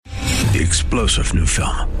The explosive new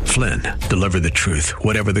film, Flynn, deliver the truth,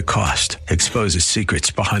 whatever the cost, exposes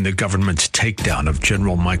secrets behind the government's takedown of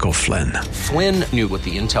General Michael Flynn. Flynn knew what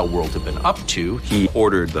the intel world had been up to. He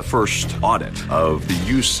ordered the first audit of the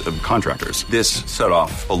use of contractors. This set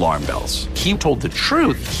off alarm bells. He told the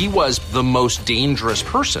truth. He was the most dangerous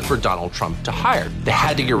person for Donald Trump to hire. They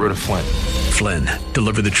had to get rid of Flynn. Flynn,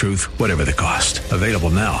 deliver the truth, whatever the cost. Available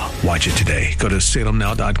now. Watch it today. Go to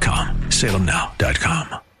salemnow.com.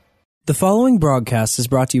 salemnow.com. The following broadcast is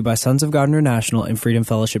brought to you by Sons of God International and Freedom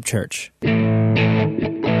Fellowship Church. Hello,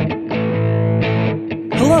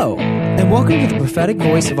 and welcome to the prophetic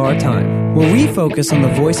voice of our time, where we focus on the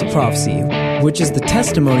voice of prophecy, which is the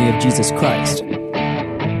testimony of Jesus Christ.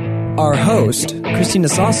 Our host, Christina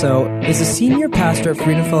Sasso, is a senior pastor at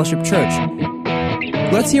Freedom Fellowship Church.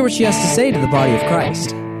 Let's hear what she has to say to the body of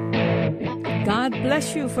Christ. God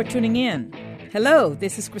bless you for tuning in. Hello,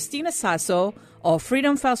 this is Christina Sasso of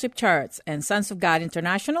Freedom Fellowship Church and Sons of God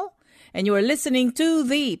International, and you are listening to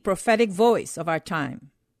the prophetic voice of our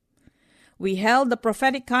time. We held the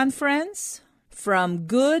prophetic conference From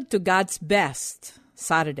Good to God's Best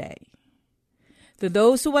Saturday. To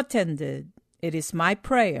those who attended, it is my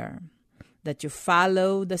prayer that you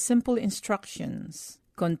follow the simple instructions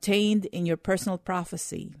contained in your personal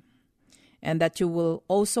prophecy, and that you will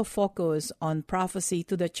also focus on prophecy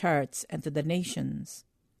to the church and to the nations,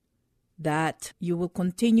 that you will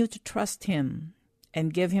continue to trust Him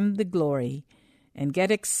and give Him the glory and get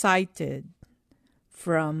excited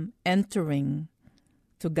from entering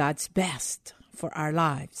to God's best for our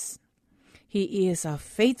lives. He is a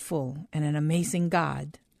faithful and an amazing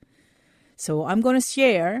God. So I'm going to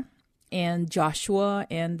share, and Joshua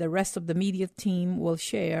and the rest of the media team will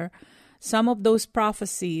share some of those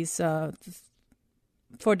prophecies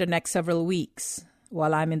for the next several weeks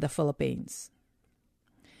while I'm in the Philippines.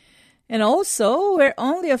 And also, we're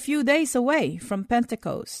only a few days away from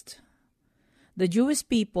Pentecost. The Jewish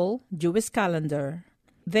people, Jewish calendar,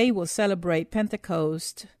 they will celebrate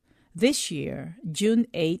Pentecost this year, June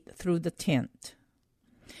 8th through the 10th.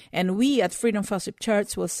 And we at Freedom Fellowship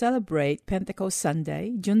Church will celebrate Pentecost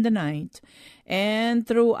Sunday, June the 9th, and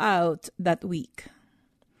throughout that week.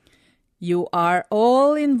 You are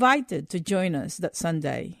all invited to join us that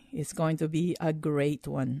Sunday. It's going to be a great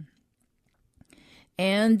one.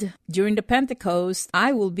 And during the Pentecost,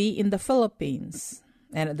 I will be in the Philippines.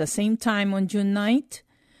 And at the same time on June 9th,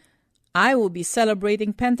 I will be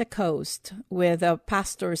celebrating Pentecost with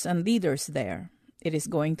pastors and leaders there. It is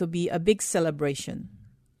going to be a big celebration.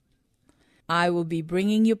 I will be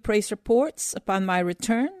bringing you praise reports upon my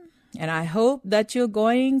return. And I hope that you're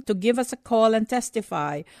going to give us a call and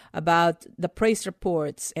testify about the praise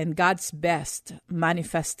reports and God's best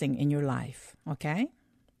manifesting in your life, okay?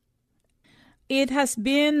 It has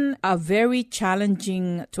been a very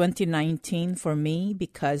challenging 2019 for me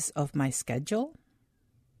because of my schedule.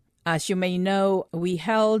 As you may know, we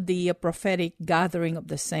held the prophetic gathering of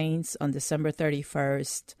the saints on December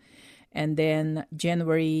 31st. And then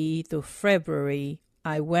January to February,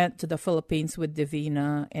 I went to the Philippines with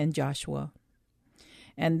Divina and Joshua.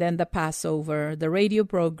 And then the Passover, the radio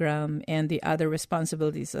program, and the other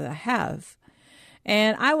responsibilities that I have.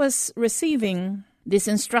 And I was receiving this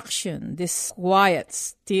instruction, this quiet,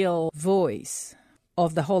 still voice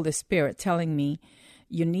of the Holy Spirit telling me,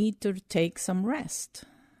 you need to take some rest.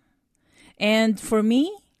 And for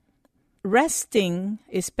me, resting,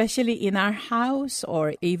 especially in our house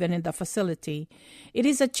or even in the facility, it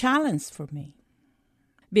is a challenge for me.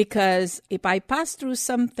 Because if I pass through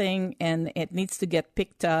something and it needs to get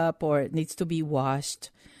picked up or it needs to be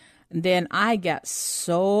washed, then I get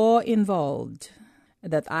so involved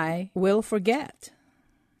that I will forget.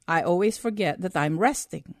 I always forget that I'm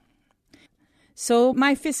resting. So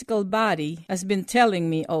my physical body has been telling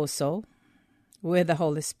me also with the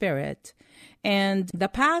Holy Spirit. And the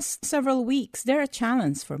past several weeks, they're a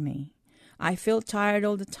challenge for me. I feel tired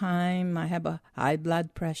all the time. I have a high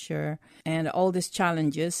blood pressure and all these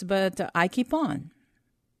challenges, but I keep on.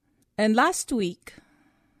 And last week,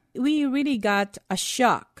 we really got a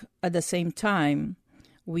shock. At the same time,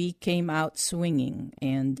 we came out swinging,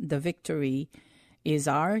 and the victory is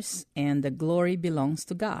ours, and the glory belongs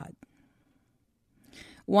to God.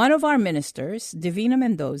 One of our ministers, Divina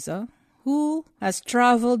Mendoza, who has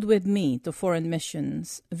traveled with me to foreign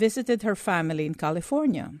missions, visited her family in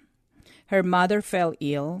California. Her mother fell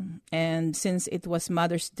ill, and since it was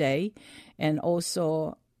Mother's Day and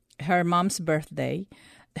also her mom's birthday,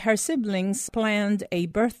 her siblings planned a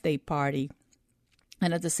birthday party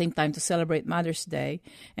and at the same time to celebrate Mother's Day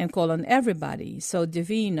and call on everybody. So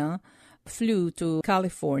Divina flew to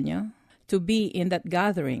California to be in that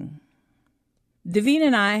gathering. Divine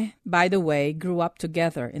and I, by the way, grew up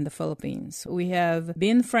together in the Philippines. We have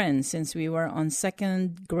been friends since we were on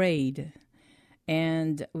second grade.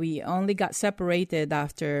 And we only got separated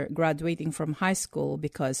after graduating from high school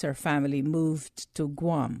because her family moved to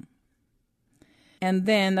Guam. And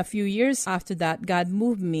then a few years after that, God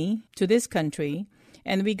moved me to this country,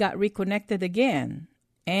 and we got reconnected again.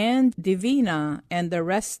 And Divina and the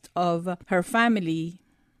rest of her family,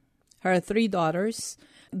 her 3 daughters,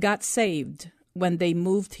 got saved when they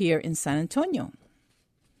moved here in San Antonio.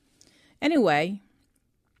 Anyway,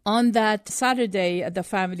 on that Saturday at the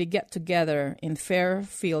family get-together in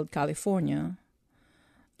Fairfield, California,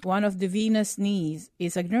 one of Divina's niece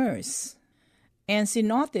is a nurse. And she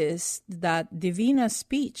noticed that Divina's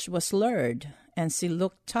speech was slurred and she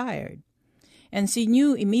looked tired. And she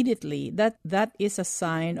knew immediately that that is a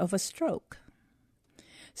sign of a stroke.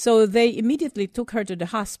 So they immediately took her to the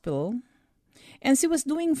hospital, and she was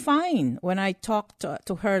doing fine when I talked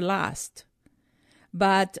to her last.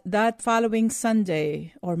 But that following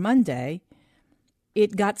Sunday or Monday,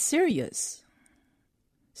 it got serious.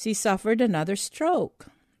 She suffered another stroke.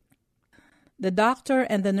 The doctor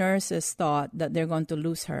and the nurses thought that they're going to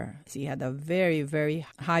lose her. She had a very, very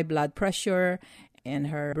high blood pressure, and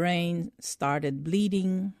her brain started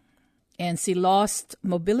bleeding, and she lost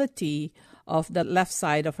mobility of the left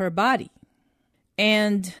side of her body.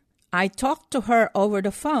 And I talked to her over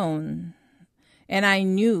the phone, and I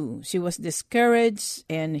knew she was discouraged,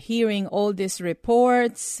 and hearing all these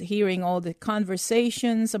reports, hearing all the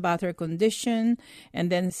conversations about her condition,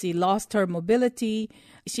 and then she lost her mobility.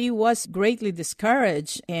 She was greatly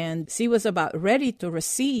discouraged, and she was about ready to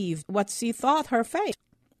receive what she thought her fate.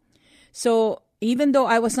 So even though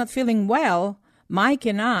I was not feeling well, Mike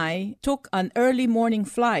and I took an early morning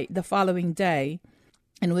flight the following day,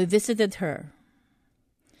 and we visited her.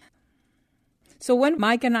 So when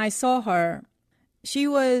Mike and I saw her, she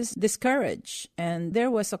was discouraged, and there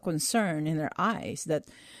was a concern in her eyes that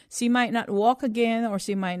she might not walk again or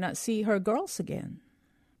she might not see her girls again.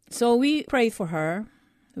 So we prayed for her.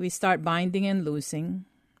 We start binding and loosing.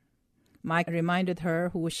 Mike reminded her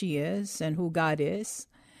who she is and who God is.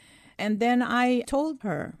 And then I told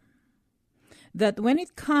her that when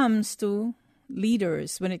it comes to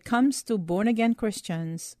leaders, when it comes to born-again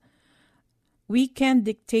Christians, we can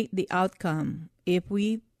dictate the outcome if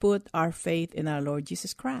we put our faith in our Lord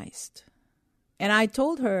Jesus Christ. And I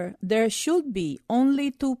told her there should be only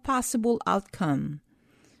 2 possible outcomes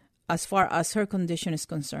as far as her condition is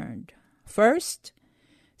concerned. First,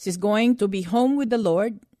 she's going to be home with the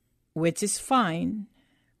Lord, which is fine.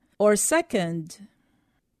 Or second,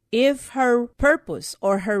 if her purpose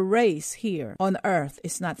or her race here on earth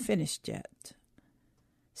is not finished yet,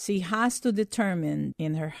 she has to determine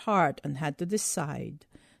in her heart and had to decide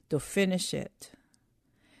to finish it.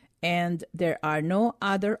 And there are no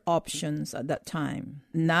other options at that time.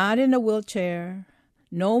 Not in a wheelchair,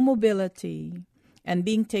 no mobility, and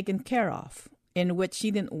being taken care of, in which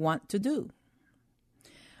she didn't want to do.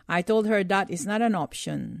 I told her that is not an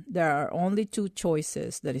option. There are only 2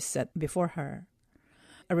 choices that is set before her.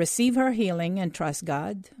 Receive her healing and trust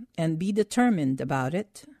God, and be determined about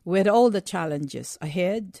it with all the challenges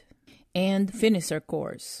ahead, and finish her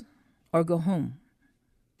course or go home.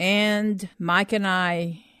 And Mike and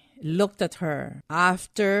I looked at her.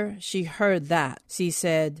 After she heard that, she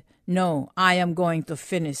said, "No, I am going to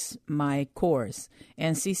finish my course."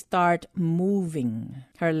 And she started moving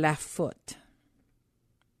her left foot.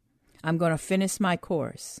 "I'm going to finish my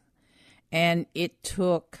course." And it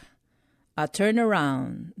took a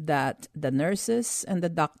turnaround that the nurses and the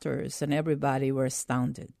doctors and everybody were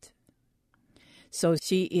astounded. So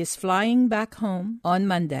she is flying back home on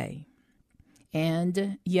Monday.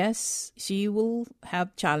 And yes, she will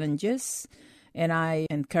have challenges, and I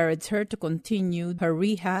encourage her to continue her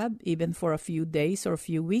rehab even for a few days or a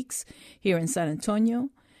few weeks here in San Antonio,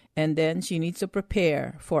 and then she needs to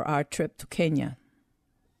prepare for our trip to Kenya.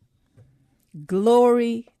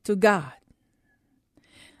 Glory to God.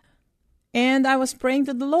 And I was praying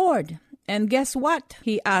to the Lord, and guess what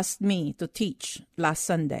He asked me to teach last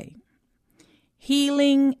Sunday?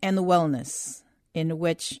 Healing and wellness, in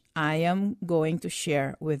which I am going to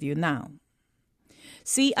share with you now.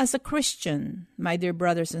 See, as a Christian, my dear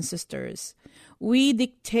brothers and sisters, we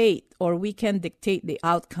dictate, or we can dictate the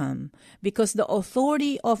outcome, because the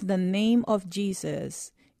authority of the name of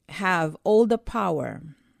Jesus have all the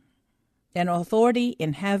power and authority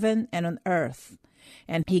in heaven and on earth.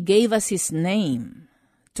 And He gave us His name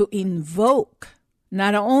to invoke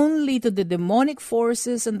not only to the demonic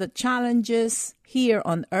forces and the challenges here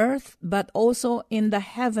on earth, but also in the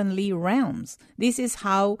heavenly realms. This is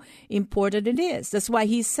how important it is. That's why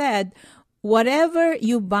He said, Whatever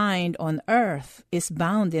you bind on earth is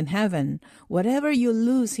bound in heaven. Whatever you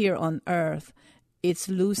loose here on earth, it's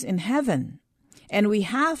loose in heaven. And we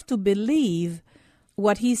have to believe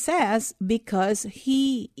what he says because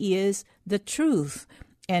he is the truth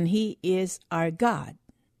and he is our God.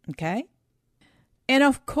 Okay? And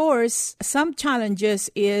of course, some challenges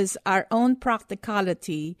is our own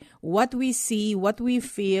practicality, what we see, what we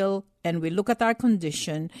feel, and we look at our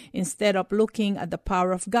condition instead of looking at the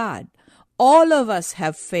power of God. All of us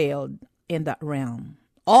have failed in that realm.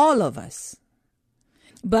 All of us.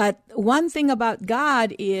 But one thing about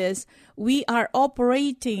God is we are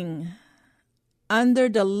operating under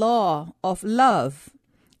the law of love,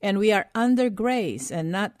 and we are under grace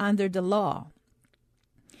and not under the law.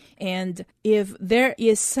 And if there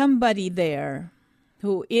is somebody there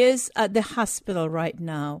who is at the hospital right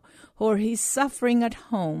now, or he's suffering at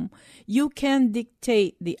home, you can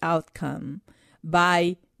dictate the outcome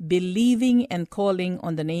by believing and calling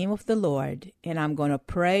on the name of the Lord. And I'm going to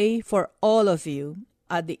pray for all of you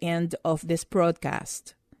at the end of this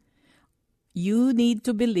broadcast. You need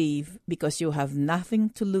to believe because you have nothing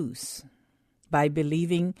to lose by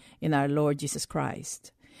believing in our Lord Jesus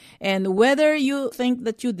Christ. And whether you think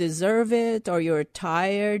that you deserve it or you're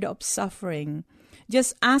tired of suffering,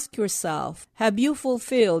 just ask yourself, have you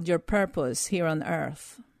fulfilled your purpose here on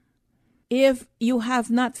earth? If you have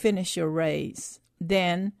not finished your race,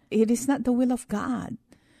 then it is not the will of God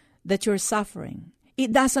that you're suffering.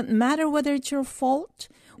 It doesn't matter whether it's your fault.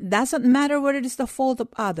 It doesn't matter whether it is the fault of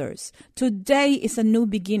others. Today is a new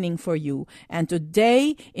beginning for you. And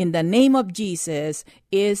today, in the name of Jesus,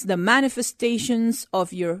 is the manifestations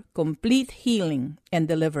of your complete healing and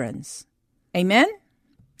deliverance. Amen?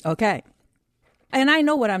 Okay. And I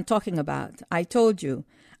know what I'm talking about. I told you,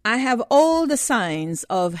 I have all the signs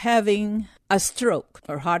of having a stroke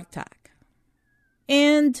or heart attack.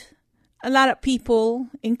 And a lot of people,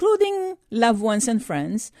 including loved ones and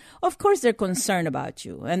friends, of course, they're concerned about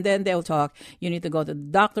you. And then they'll talk, you need to go to the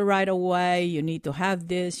doctor right away. You need to have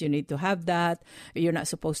this. You need to have that. You're not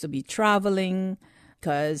supposed to be traveling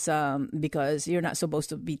because you're not supposed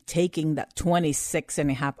to be taking that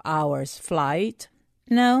 26.5 hours flight.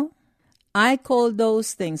 No, I call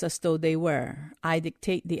those things as though they were. I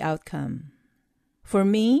dictate the outcome. For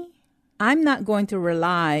me, I'm not going to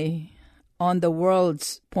rely on the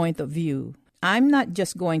world's point of view. I'm not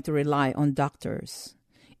just going to rely on doctors,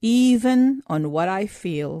 even on what I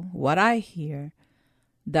feel, what I hear,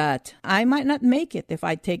 that I might not make it if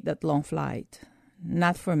I take that long flight.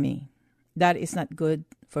 Not for me. That is not good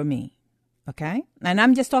for me. Okay? And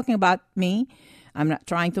I'm just talking about me. I'm not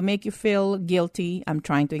trying to make you feel guilty. I'm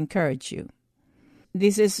trying to encourage you.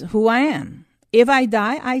 This is who I am. If I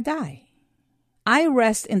die, I die. I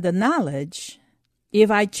rest in the knowledge if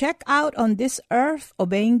I check out on this earth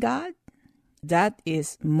obeying God, that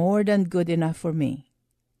is more than good enough for me.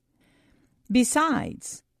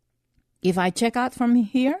 Besides, if I check out from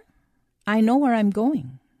here, I know where I'm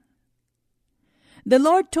going. The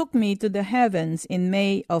Lord took me to the heavens in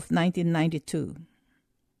May of 1992.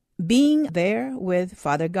 Being there with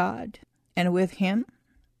Father God and with Him,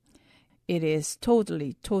 it is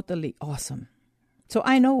totally, totally awesome. So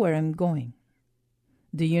I know where I'm going.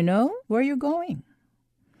 Do you know where you're going?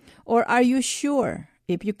 Or are you sure,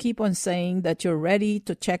 if you keep on saying that you're ready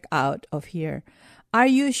to check out of here, are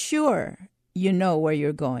you sure you know where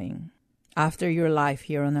you're going after your life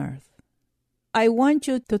here on earth? I want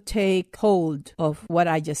you to take hold of what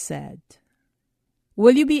I just said.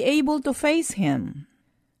 Will you be able to face Him?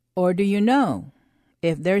 Or do you know,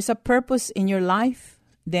 if there's a purpose in your life,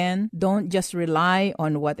 then don't just rely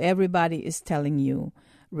on what everybody is telling you.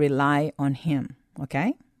 Rely on Him,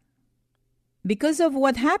 okay? Because of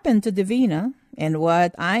what happened to Divina and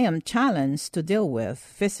what I am challenged to deal with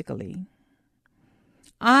physically,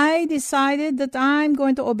 I decided that I'm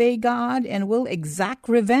going to obey God and will exact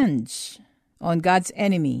revenge on God's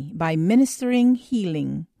enemy by ministering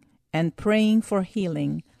healing and praying for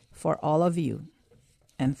healing for all of you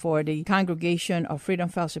and for the congregation of Freedom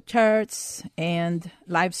Fellowship Church and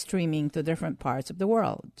live streaming to different parts of the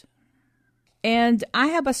world. And I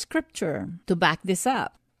have a scripture to back this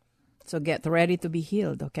up. So get ready to be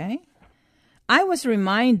healed, okay? I was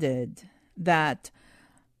reminded that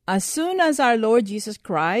as soon as our Lord Jesus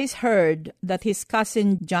Christ heard that his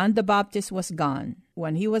cousin John the Baptist was gone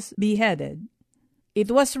when he was beheaded,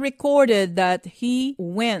 it was recorded that he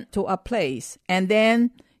went to a place and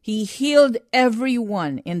then he healed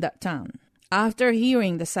everyone in that town after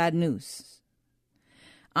hearing the sad news.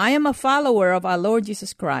 I am a follower of our Lord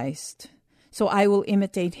Jesus Christ, so I will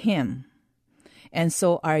imitate him. And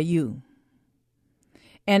so are you.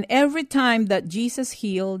 And every time that Jesus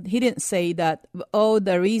healed, he didn't say that, oh,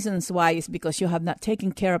 the reasons why is because you have not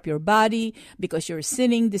taken care of your body, because you're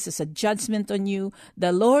sinning, this is a judgment on you.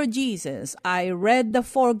 The Lord Jesus, I read the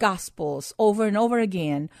 4 Gospels over and over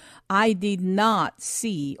again. I did not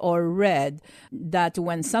see or read that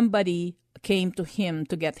when somebody came to him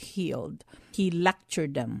to get healed, he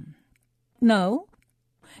lectured them. No.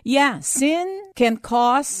 Yeah, sin can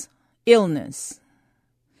cause illness.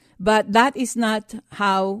 But that is not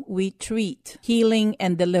how we treat healing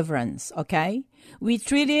and deliverance, okay? We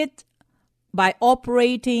treat it by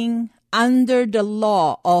operating under the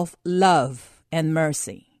law of love and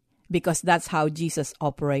mercy, because that's how Jesus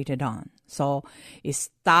operated on. So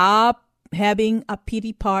stop having a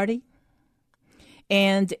pity party.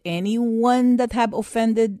 And anyone that have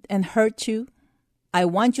offended and hurt you, I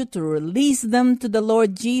want you to release them to the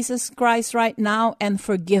Lord Jesus Christ right now and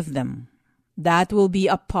forgive them. That will be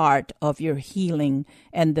a part of your healing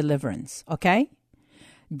and deliverance, okay?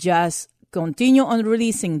 Just continue on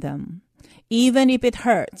releasing them, even if it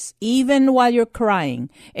hurts, even while you're crying,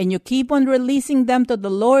 and you keep on releasing them to the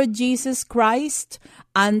Lord Jesus Christ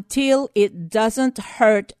until it doesn't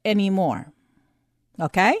hurt anymore,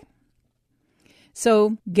 okay?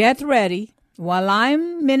 So get ready while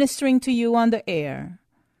I'm ministering to you on the air.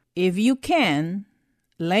 If you can,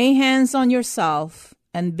 lay hands on yourself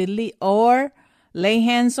and believe, or lay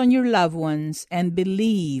hands on your loved ones and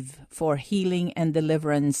believe for healing and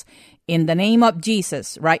deliverance in the name of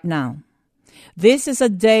Jesus right now. This is a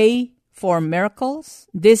day for miracles.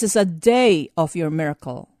 This is a day of your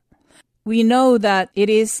miracle. We know that it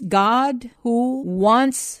is God who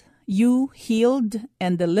wants you healed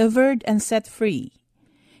and delivered and set free.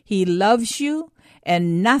 He loves you,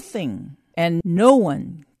 and nothing and no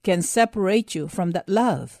one can separate you from that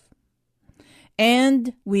love.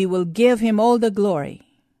 And we will give him all the glory.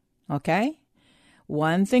 Okay?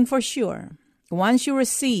 One thing for sure. Once you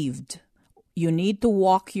received, you need to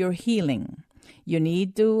walk your healing. You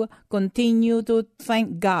need to continue to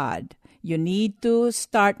thank God. You need to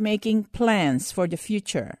start making plans for the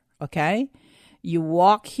future. Okay? You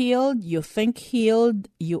walk healed, you think healed,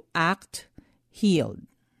 you act healed.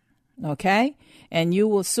 Okay? And you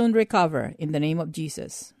will soon recover in the name of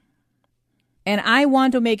Jesus. And I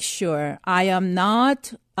want to make sure I am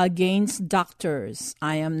not against doctors.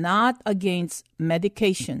 I am not against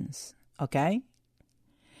medications, okay?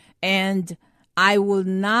 And I will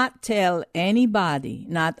not tell anybody,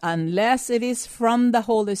 not unless it is from the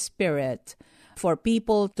Holy Spirit, for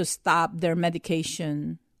people to stop their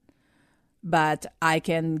medication. But I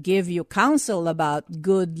can give you counsel about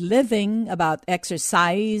good living, about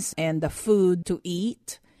exercise and the food to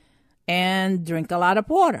eat, and drink a lot of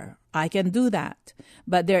water. I can do that.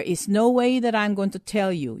 But there is no way that I'm going to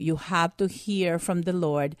tell you. You have to hear from the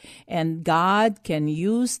Lord. And God can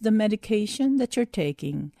use the medication that you're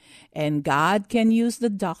taking. And God can use the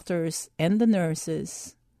doctors and the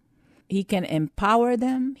nurses. He can empower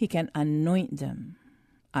them. He can anoint them.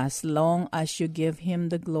 As long as you give him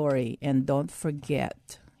the glory and don't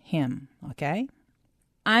forget him. Okay?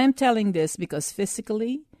 I'm telling this because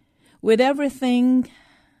physically, with everything,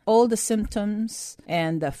 all the symptoms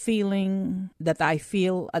and the feeling that I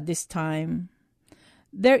feel at this time,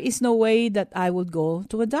 there is no way that I would go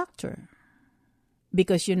to a doctor.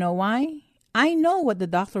 Because you know why? I know what the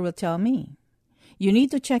doctor will tell me. You need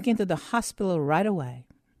to check into the hospital right away.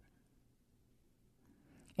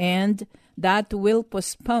 And that will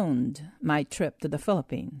postpone my trip to the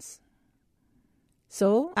Philippines.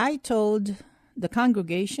 So I told the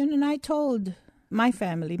congregation and I told my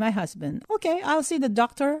family, my husband, okay, I'll see the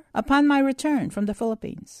doctor upon my return from the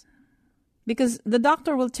Philippines. Because the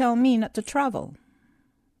doctor will tell me not to travel.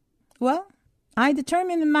 Well, I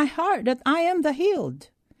determined in my heart that I am the healed,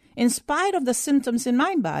 in spite of the symptoms in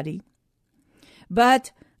my body.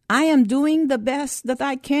 But I am doing the best that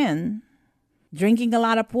I can, drinking a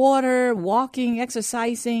lot of water, walking,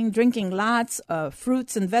 exercising, drinking lots of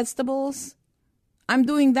fruits and vegetables. I'm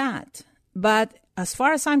doing that. But as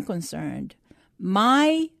far as I'm concerned,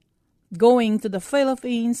 my going to the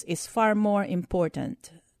Philippines is far more important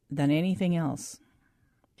than anything else.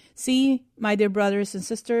 See, my dear brothers and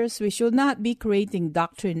sisters, we should not be creating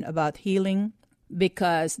doctrine about healing,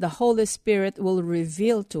 because the Holy Spirit will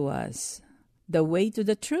reveal to us the way to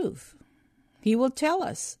the truth. He will tell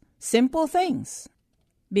us simple things,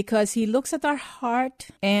 because he looks at our heart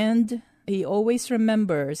and he always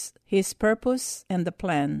remembers his purpose and the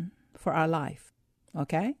plan for our life.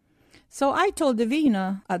 Okay? So I told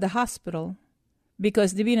Divina at the hospital,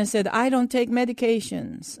 because Divina said, I don't take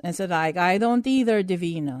medications. And said, I don't either,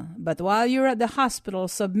 Divina. But while you're at the hospital,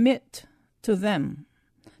 submit to them,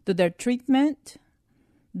 to their treatment,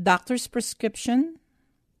 doctor's prescription,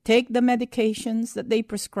 take the medications that they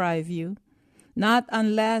prescribe you, not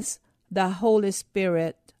unless the Holy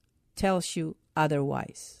Spirit tells you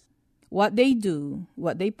otherwise. What they do,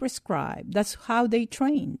 what they prescribe, that's how they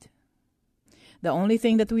trained. The only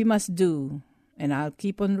thing that we must do, and I'll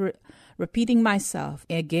keep on repeating myself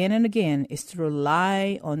again and again, is to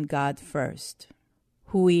rely on God first,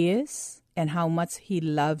 who He is and how much He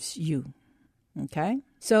loves you. Okay?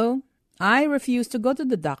 So, I refuse to go to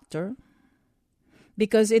the doctor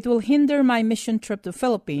because it will hinder my mission trip to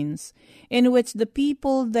Philippines, in which the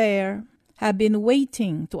people there have been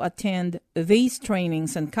waiting to attend these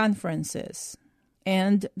trainings and conferences.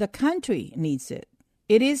 And the country needs it.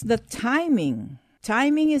 It is the timing.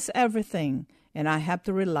 Timing is everything, and I have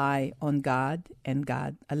to rely on God and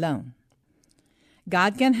God alone.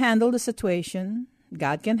 God can handle the situation.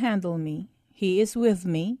 God can handle me. He is with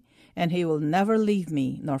me, and He will never leave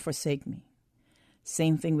me nor forsake me.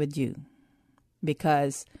 Same thing with you.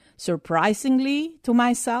 Because surprisingly to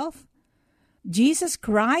myself, Jesus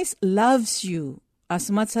Christ loves you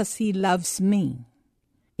as much as He loves me.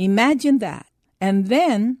 Imagine that. And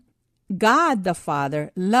then God the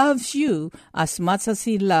Father loves you as much as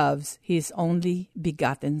He loves His only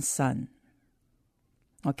begotten Son.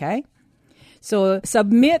 Okay? So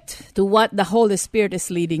submit to what the Holy Spirit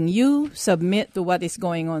is leading you. Submit to what is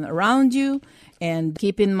going on around you. And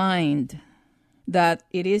keep in mind that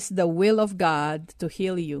it is the will of God to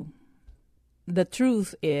heal you. The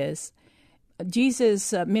truth is,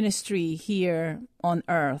 Jesus' ministry here on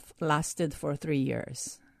earth lasted for 3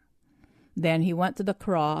 years. Then He went to the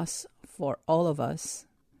cross for all of us,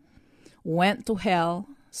 went to hell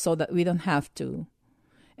so that we don't have to,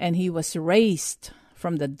 and He was raised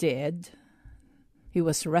from the dead. He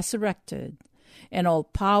was resurrected, and all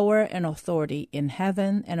power and authority in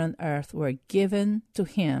heaven and on earth were given to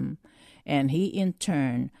Him, and He in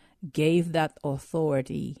turn gave that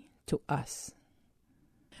authority to us.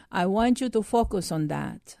 I want you to focus on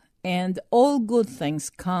that. And all good things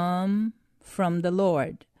come from the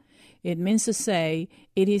Lord. It means to say,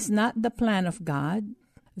 it is not the plan of God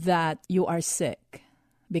that you are sick,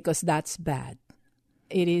 because that's bad.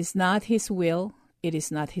 It is not His will. It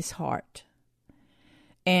is not His heart.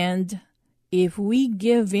 And if we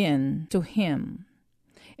give in to Him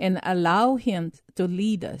and allow Him to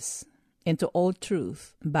lead us into all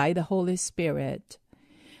truth by the Holy Spirit,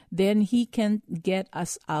 then He can get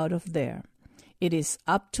us out of there. It is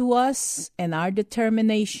up to us and our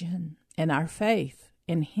determination and our faith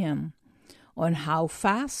in Him on how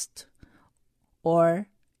fast or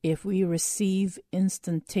if we receive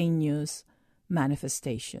instantaneous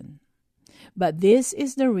manifestation. But this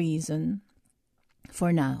is the reason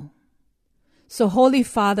for now. So, Holy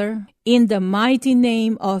Father, in the mighty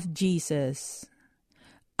name of Jesus,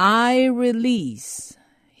 I release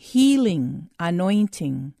healing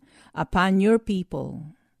anointing upon your people,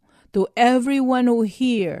 to everyone who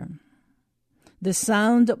hear the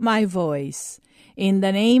sound of my voice. In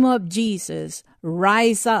the name of Jesus,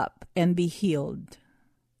 rise up and be healed.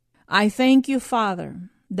 I thank you, Father,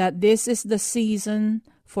 that this is the season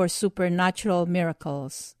for supernatural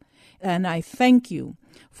miracles. And I thank you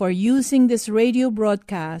for using this radio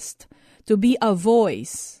broadcast to be a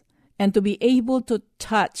voice and to be able to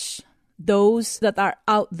touch those that are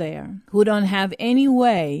out there who don't have any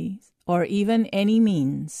way or even any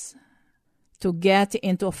means to get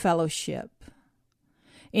into a fellowship.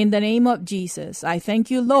 In the name of Jesus, I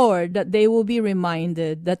thank you, Lord, that they will be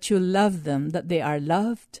reminded that you love them, that they are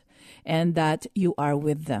loved, and that you are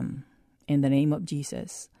with them. In the name of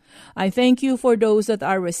Jesus. I thank you for those that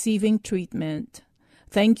are receiving treatment.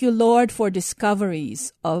 Thank you, Lord, for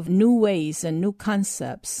discoveries of new ways and new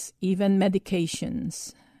concepts, even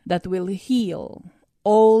medications that will heal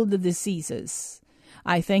all the diseases.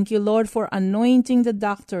 I thank you, Lord, for anointing the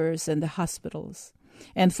doctors and the hospitals.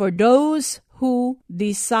 And for those who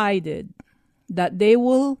decided that they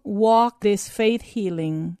will walk this faith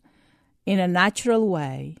healing in a natural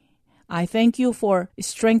way, I thank you for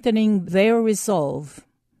strengthening their resolve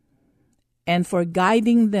and for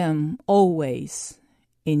guiding them always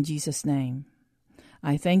in Jesus' name.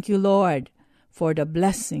 I thank you, Lord, for the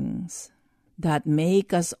blessings that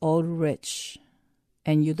make us all rich,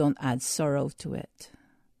 and you don't add sorrow to it.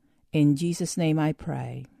 In Jesus' name I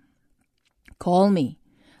pray. Call me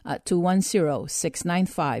at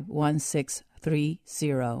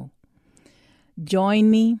 210-695-1630.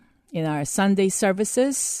 Join me in our Sunday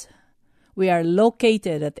services. We are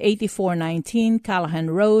located at 8419 Callahan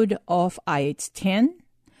Road off IH-10.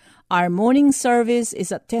 Our morning service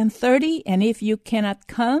is at 10:30, and if you cannot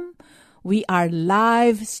come, we are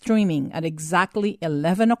live streaming at exactly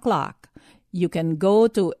 11 o'clock. you can go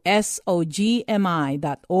to sogmi.org.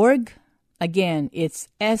 Again, it's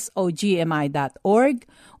sogmi.org,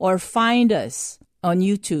 or find us on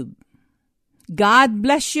YouTube. God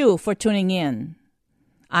bless you for tuning in.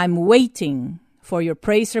 I'm waiting for your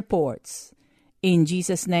praise reports. In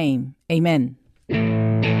Jesus' name, amen.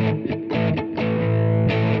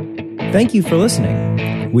 Thank you for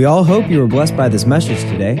listening. We all hope you were blessed by this message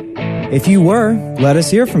today. If you were, let us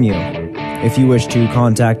hear from you. If you wish to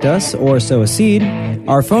contact us or sow a seed,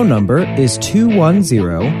 our phone number is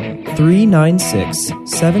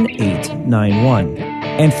 210-396-7891.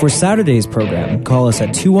 And for Saturday's program, call us at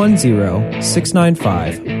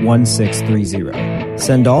 210-695-1630.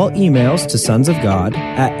 Send all emails to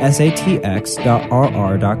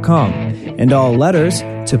sonsofgod@satx.rr.com and all letters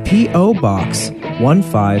to P.O. Box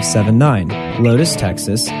 1579, Lotus,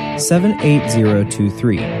 Texas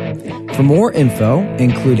 78023. For more info,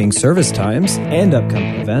 including service times and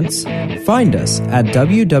upcoming events, find us at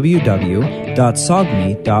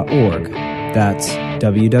www.sogmi.org. That's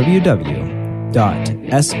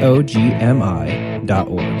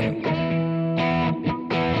www.sogmi.org.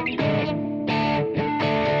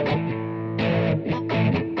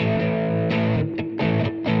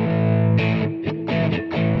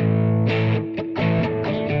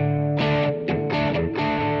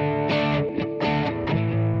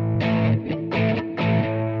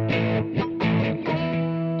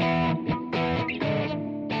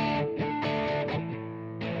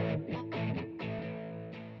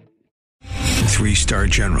 Three-star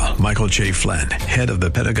General Michael J. Flynn, head of the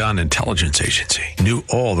Pentagon Intelligence Agency, knew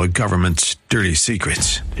all the government's dirty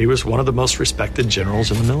secrets. He was one of the most respected generals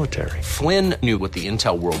in the military. Flynn knew what the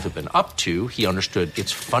intel world had been up to. He understood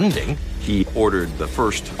its funding. He ordered the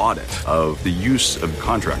first audit of the use of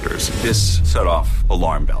contractors. This set off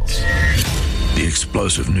alarm bells. The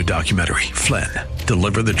explosive new documentary, Flynn,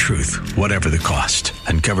 Deliver the Truth, Whatever the Cost,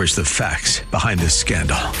 uncovers the facts behind this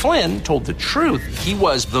scandal. Flynn told the truth. He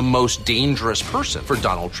was the most dangerous person for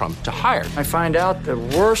Donald Trump to hire. I find out the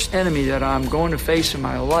worst enemy that I'm going to face in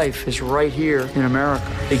my life is right here in America.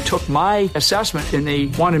 They took my assessment and they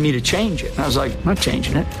wanted me to change it. And I was like, I'm not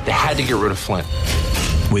changing it. They had to get rid of Flynn.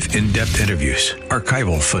 With in-depth interviews,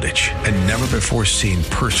 archival footage, and never-before-seen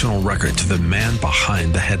personal records of the man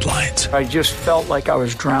behind the headlines. I just felt like I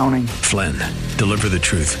was drowning. Flynn, Deliver the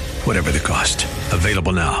Truth, Whatever the Cost.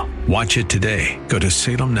 Available now. Watch it today. Go to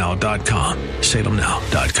salemnow.com.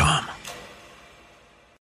 salemnow.com.